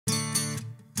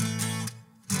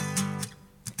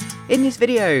In this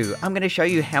video, I'm going to show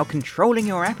you how controlling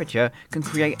your aperture can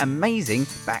create amazing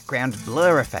background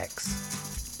blur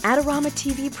effects. Adorama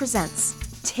TV presents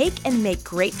Take and Make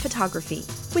Great Photography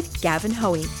with Gavin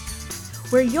Hoey,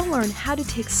 where you'll learn how to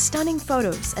take stunning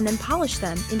photos and then polish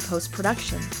them in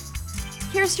post-production.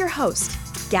 Here's your host,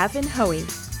 Gavin Hoey.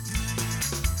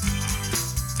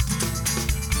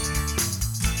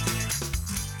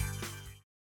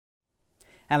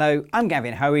 Hello, I'm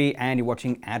Gavin Hoey and you're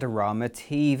watching Adorama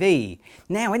TV.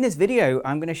 Now in this video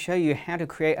I'm going to show you how to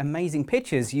create amazing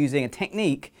pictures using a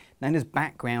technique known as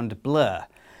background blur.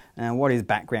 Now what is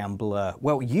background blur?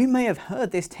 Well, you may have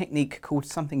heard this technique called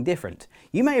something different.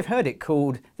 You may have heard it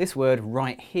called this word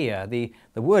right here, the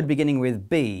word beginning with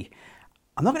B.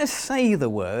 I'm not going to say the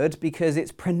word because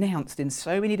it's pronounced in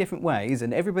so many different ways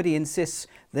and everybody insists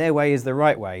their way is the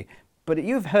right way. But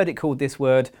you've heard it called this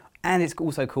word, and it's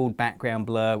also called background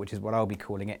blur, which is what I'll be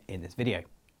calling it in this video.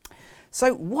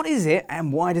 So what is it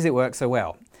and why does it work so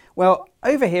well? Well,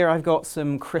 over here I've got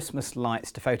some Christmas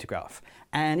lights to photograph.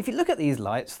 And if you look at these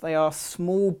lights, they are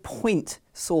small point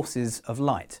sources of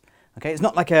light. Okay, it's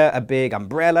not like a big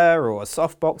umbrella or a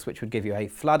softbox which would give you a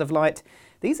flood of light.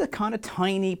 These are kind of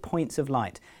tiny points of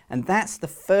light. And that's the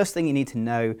first thing you need to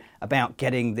know about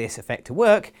getting this effect to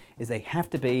work, is they have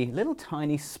to be little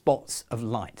tiny spots of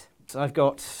light. So I've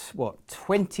got, what,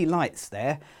 20 lights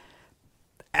there.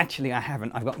 Actually, I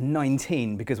haven't. I've got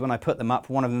 19 because when I put them up,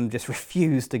 one of them just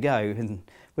refused to go, and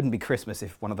it wouldn't be Christmas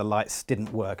if one of the lights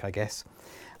didn't work, I guess.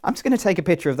 I'm just going to take a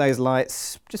picture of those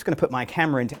lights, just going to put my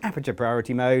camera into aperture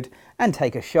priority mode and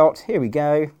take a shot. Here we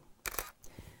go.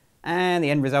 And the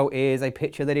end result is a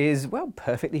picture that is, well,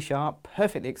 perfectly sharp,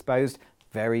 perfectly exposed,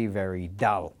 very, very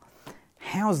dull.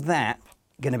 How's that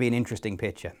going to be an interesting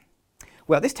picture?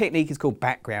 Well, this technique is called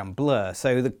background blur,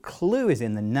 so the clue is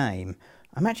in the name.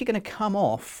 I'm actually going to come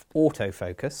off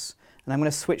autofocus and I'm going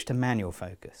to switch to manual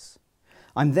focus.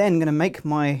 I'm then going to make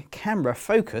my camera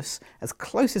focus as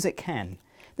close as it can. In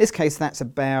this case, that's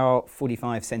about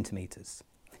 45 centimeters.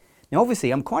 Now,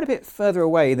 obviously, I'm quite a bit further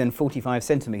away than 45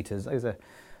 centimeters. Those are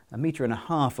 1.5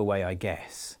 meters away, I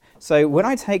guess. So when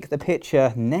I take the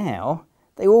picture now,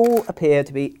 they all appear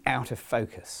to be out of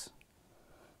focus.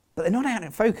 But they're not out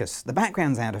of focus, the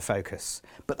background's out of focus.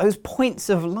 But those points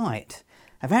of light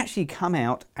have actually come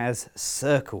out as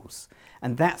circles.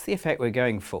 And that's the effect we're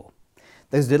going for.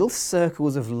 Those little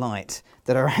circles of light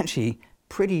that are actually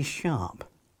pretty sharp.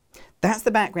 That's the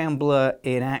background blur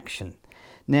in action.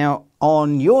 Now,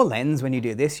 on your lens, when you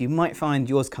do this, you might find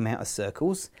yours come out as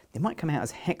circles. They might come out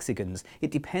as hexagons. It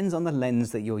depends on the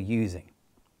lens that you're using.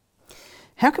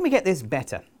 How can we get this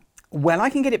better? Well, I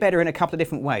can get it better in a couple of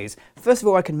different ways. First of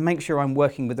all, I can make sure I'm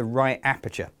working with the right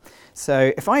aperture.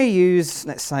 So if I use,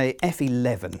 let's say,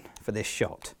 f11 for this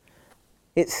shot,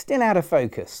 it's still out of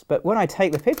focus, but when I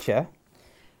take the picture,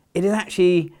 it is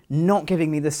actually not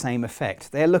giving me the same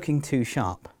effect. They're looking too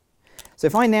sharp. So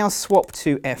if I now swap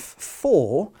to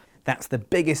f4, that's the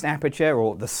biggest aperture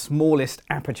or the smallest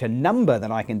aperture number that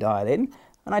I can dial in,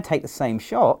 and I take the same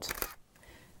shot,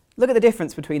 look at the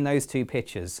difference between those two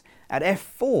pictures. At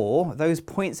f4, those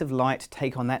points of light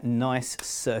take on that nice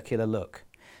circular look.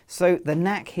 So the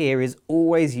knack here is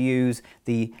always use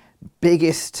the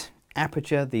biggest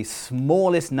aperture, the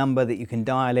smallest number that you can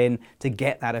dial in to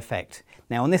get that effect.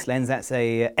 Now on this lens, that's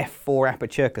a f4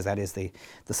 aperture because that is the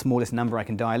smallest number I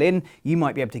can dial in. You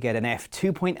might be able to get an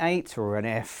f2.8 or an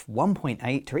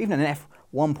f1.8 or even an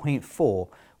f1.4.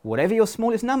 Whatever your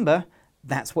smallest number,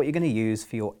 that's what you're going to use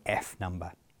for your f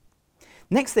number.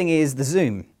 Next thing is the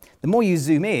zoom. The more you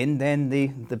zoom in, then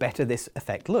the better this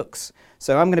effect looks.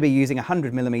 So I'm going to be using a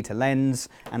 100mm lens,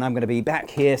 and I'm going to be back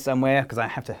here somewhere, because I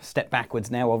have to step backwards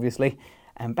now, obviously.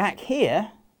 And back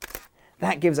here,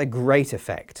 that gives a great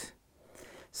effect.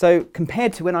 So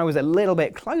compared to when I was a little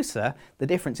bit closer, the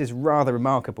difference is rather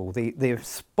remarkable. The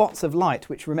spots of light,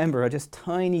 which remember are just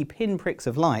tiny pinpricks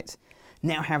of light,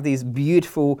 now have these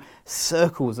beautiful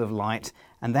circles of light,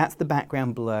 and that's the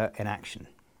background blur in action.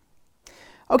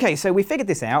 Okay, so we figured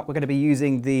this out. We're going to be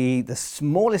using the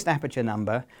smallest aperture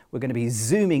number. We're going to be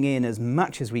zooming in as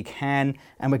much as we can,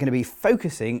 and we're going to be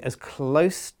focusing as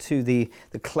close to the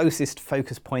closest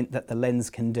focus point that the lens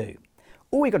can do.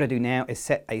 All we've got to do now is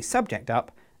set a subject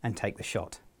up and take the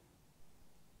shot.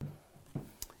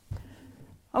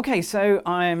 Okay, so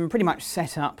I'm pretty much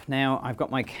set up now. I've got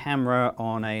my camera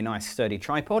on a nice sturdy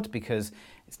tripod because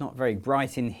it's not very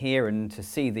bright in here, and to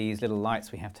see these little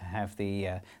lights we have to have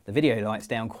the video lights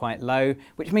down quite low,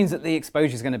 which means that the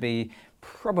exposure is going to be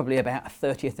probably about a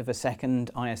 30th of a second,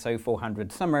 ISO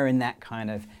 400, somewhere in that kind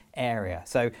of area.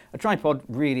 So a tripod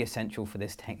really essential for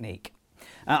this technique.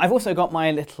 I've also got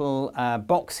my little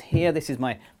box here. This is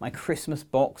my Christmas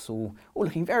box, all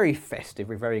looking very festive,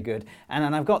 very good. And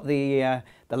then I've got the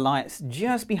lights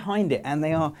just behind it, and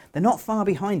they're not far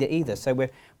behind it either. So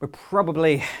we're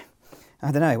probably,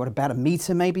 I don't know, what, about 1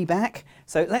 meter maybe back.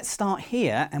 So let's start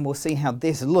here, and we'll see how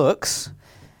this looks.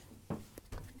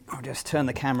 I'll just turn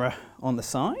the camera on the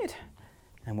side,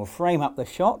 and we'll frame up the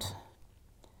shot.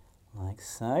 Like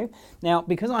so. Now,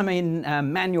 because I'm in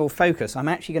manual focus, I'm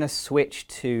actually going to switch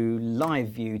to live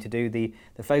view to do the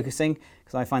focusing,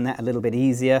 because I find that a little bit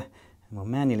easier. And we'll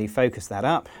manually focus that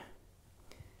up,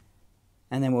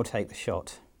 and then we'll take the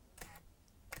shot.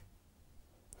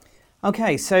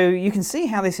 Okay, so you can see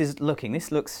how this is looking.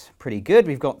 This looks pretty good.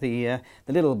 We've got the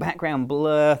little background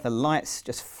blur, the lights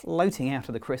just floating out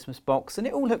of the Christmas box, and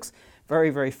it all looks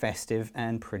very festive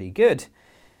and pretty good.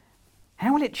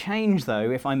 How will it change,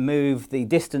 though, if I move the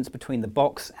distance between the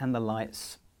box and the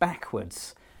lights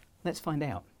backwards? Let's find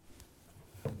out.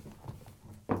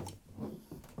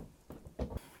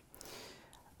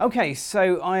 Okay,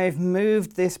 so I've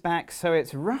moved this back so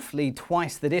it's roughly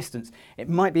twice the distance. It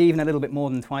might be even a little bit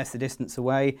more than twice the distance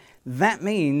away. That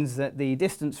means that the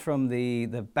distance from the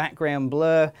background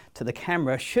blur to the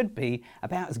camera should be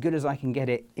about as good as I can get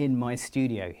it in my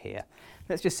studio here.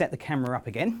 Let's just set the camera up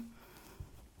again.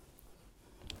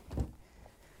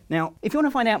 Now, if you want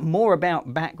to find out more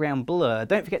about background blur,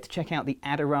 don't forget to check out the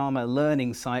Adorama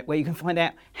Learning site, where you can find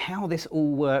out how this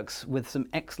all works with some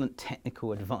excellent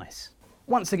technical advice.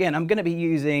 Once again, I'm going to be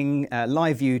using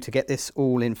live view to get this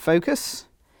all in focus.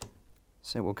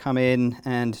 So we'll come in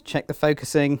and check the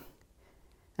focusing,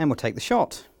 and we'll take the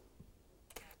shot.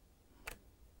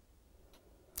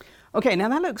 Okay, now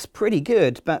that looks pretty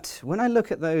good, but when I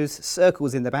look at those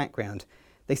circles in the background,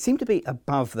 they seem to be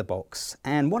above the box,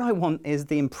 and what I want is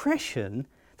the impression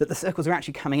that the circles are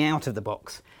actually coming out of the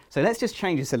box. So let's just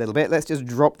change this a little bit. Let's just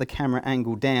drop the camera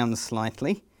angle down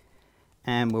slightly,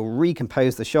 and we'll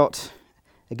recompose the shot.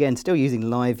 Again, still using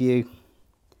live view,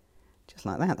 just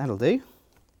like that, that'll do.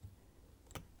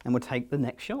 And we'll take the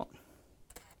next shot.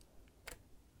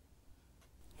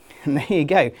 And there you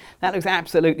go. That looks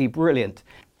absolutely brilliant.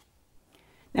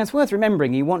 Now, it's worth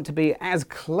remembering you want to be as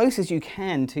close as you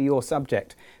can to your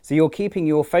subject. So you're keeping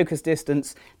your focus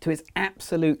distance to its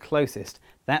absolute closest.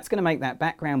 That's going to make that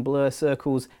background blur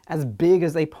circles as big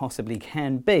as they possibly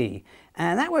can be.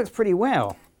 And that works pretty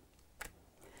well.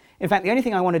 In fact, the only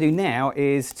thing I want to do now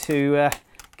is to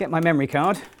get my memory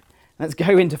card. Let's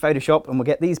go into Photoshop, and we'll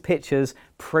get these pictures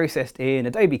processed in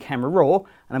Adobe Camera RAW.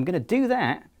 And I'm going to do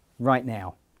that right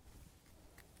now.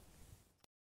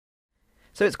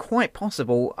 So it's quite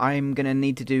possible I'm going to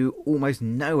need to do almost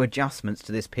no adjustments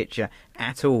to this picture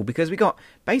at all, because we got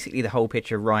basically the whole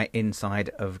picture right inside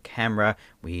of camera.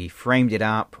 We framed it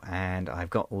up, and I've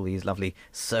got all these lovely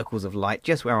circles of light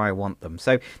just where I want them.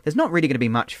 So there's not really going to be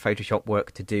much Photoshop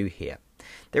work to do here.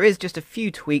 There is just a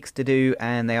few tweaks to do,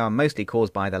 and they are mostly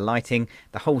caused by the lighting.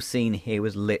 The whole scene here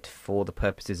was lit for the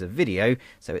purposes of video,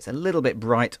 so it's a little bit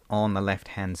bright on the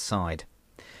left-hand side.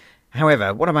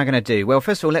 However, what am I going to do? Well,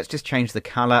 first of all, let's just change the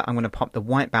colour. I'm going to pop the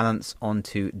white balance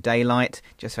onto daylight,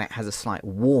 just so it has a slight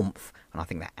warmth, and I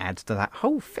think that adds to that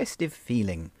whole festive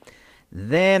feeling.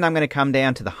 Then I'm going to come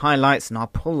down to the highlights, and I'll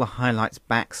pull the highlights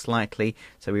back slightly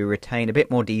so we retain a bit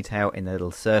more detail in the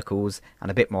little circles and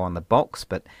a bit more on the box,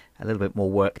 but a little bit more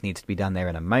work needs to be done there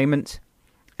in a moment.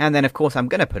 And then, of course, I'm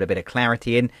going to put a bit of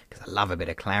clarity in, because I love a bit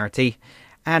of clarity,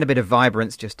 and a bit of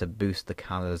vibrance just to boost the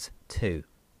colours too.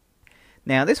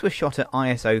 Now, this was shot at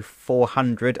ISO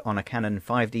 400 on a Canon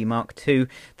 5D Mark II.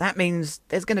 That means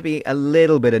there's going to be a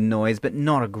little bit of noise, but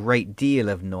not a great deal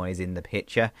of noise in the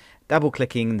picture.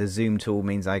 Double-clicking the zoom tool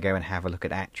means I go and have a look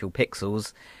at actual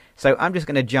pixels. So I'm just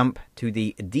going to jump to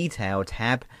the Detail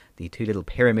tab, the two little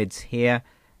pyramids here,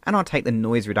 and I'll take the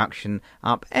noise reduction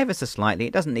up ever so slightly.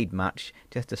 It doesn't need much,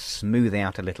 just to smooth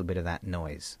out a little bit of that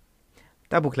noise.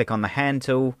 Double-click on the hand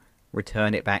tool,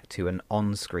 return it back to an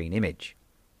on-screen image.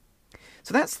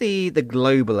 So that's the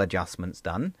global adjustments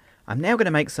done. I'm now going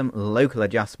to make some local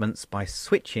adjustments by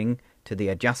switching to the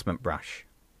adjustment brush.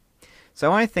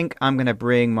 So I think I'm going to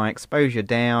bring my exposure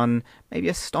down maybe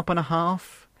a stop and a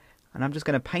half, and I'm just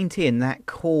going to paint in that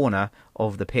corner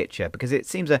of the picture because it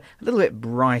seems a little bit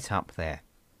bright up there.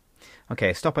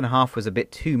 Okay, a stop and a half was a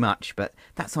bit too much, but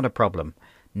that's not a problem.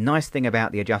 Nice thing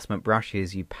about the adjustment brush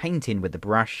is you paint in with the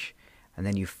brush and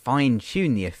then you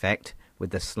fine-tune the effect with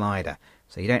the slider.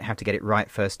 So you don't have to get it right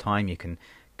first time, you can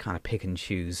kind of pick and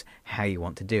choose how you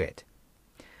want to do it.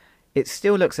 It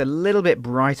still looks a little bit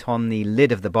bright on the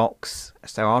lid of the box,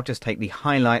 so I'll just take the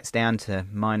highlights down to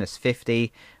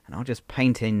 -50 and I'll just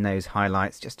paint in those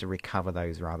highlights just to recover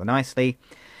those rather nicely.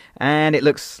 And it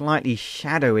looks slightly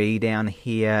shadowy down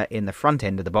here in the front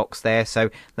end of the box there. So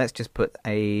let's just put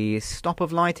a stop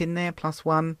of light in there,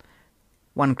 +1.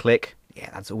 One click. Yeah,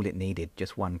 that's all it needed,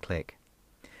 just one click.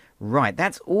 Right,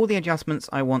 that's all the adjustments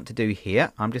I want to do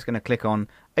here. I'm just going to click on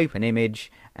Open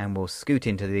Image and we'll scoot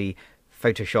into the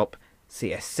Photoshop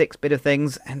CS6 bit of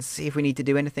things and see if we need to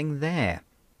do anything there.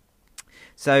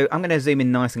 So I'm going to zoom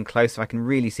in nice and close so I can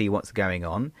really see what's going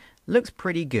on. Looks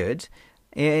pretty good.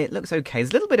 It looks okay.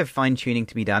 There's a little bit of fine-tuning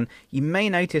to be done. You may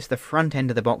notice the front end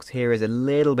of the box here is a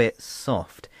little bit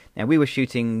soft. Now, we were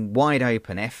shooting wide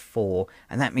open f4,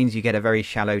 and that means you get a very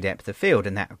shallow depth of field,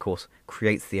 and that, of course,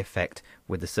 creates the effect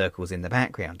with the circles in the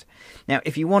background. Now,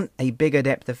 if you want a bigger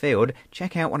depth of field,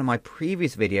 check out one of my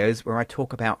previous videos where I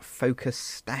talk about focus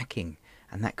stacking,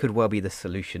 and that could well be the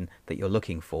solution that you're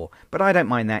looking for. But I don't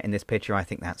mind that in this picture. I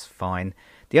think that's fine.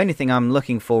 The only thing I'm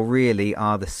looking for really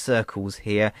are the circles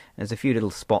here. There's a few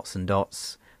little spots and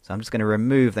dots, so I'm just going to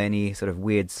remove any sort of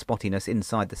weird spottiness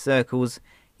inside the circles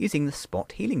using the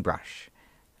spot healing brush.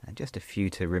 And just a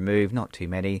few to remove, not too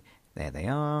many. There they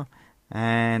are.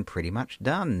 And pretty much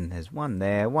done. There's one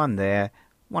there, one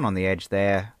on the edge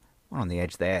there, one on the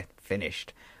edge there.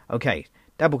 Finished. Okay,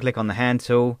 double click on the hand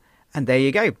tool, and there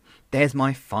you go. There's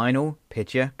my final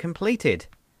picture completed.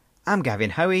 I'm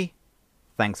Gavin Hoey.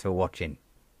 Thanks for watching.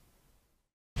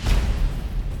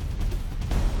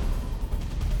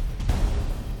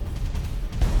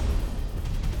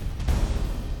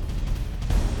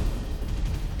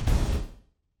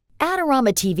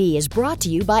 Adorama TV is brought to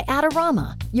you by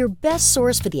Adorama, your best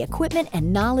source for the equipment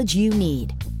and knowledge you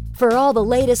need. For all the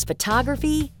latest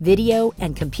photography, video,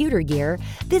 and computer gear,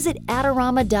 visit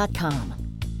Adorama.com.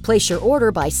 Place your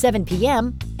order by 7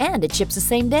 p.m. and it ships the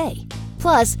same day.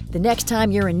 Plus, the next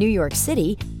time you're in New York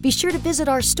City, be sure to visit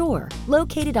our store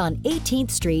located on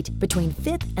 18th Street between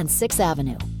 5th and 6th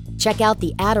Avenue. Check out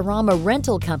the Adorama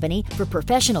Rental Company for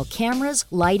professional cameras,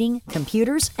 lighting,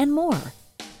 computers, and more.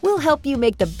 We'll help you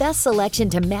make the best selection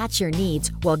to match your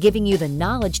needs while giving you the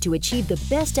knowledge to achieve the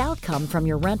best outcome from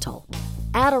your rental.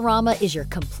 Adorama is your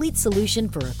complete solution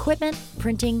for equipment,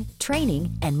 printing,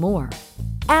 training, and more.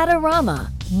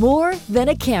 Adorama, more than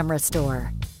a camera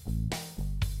store.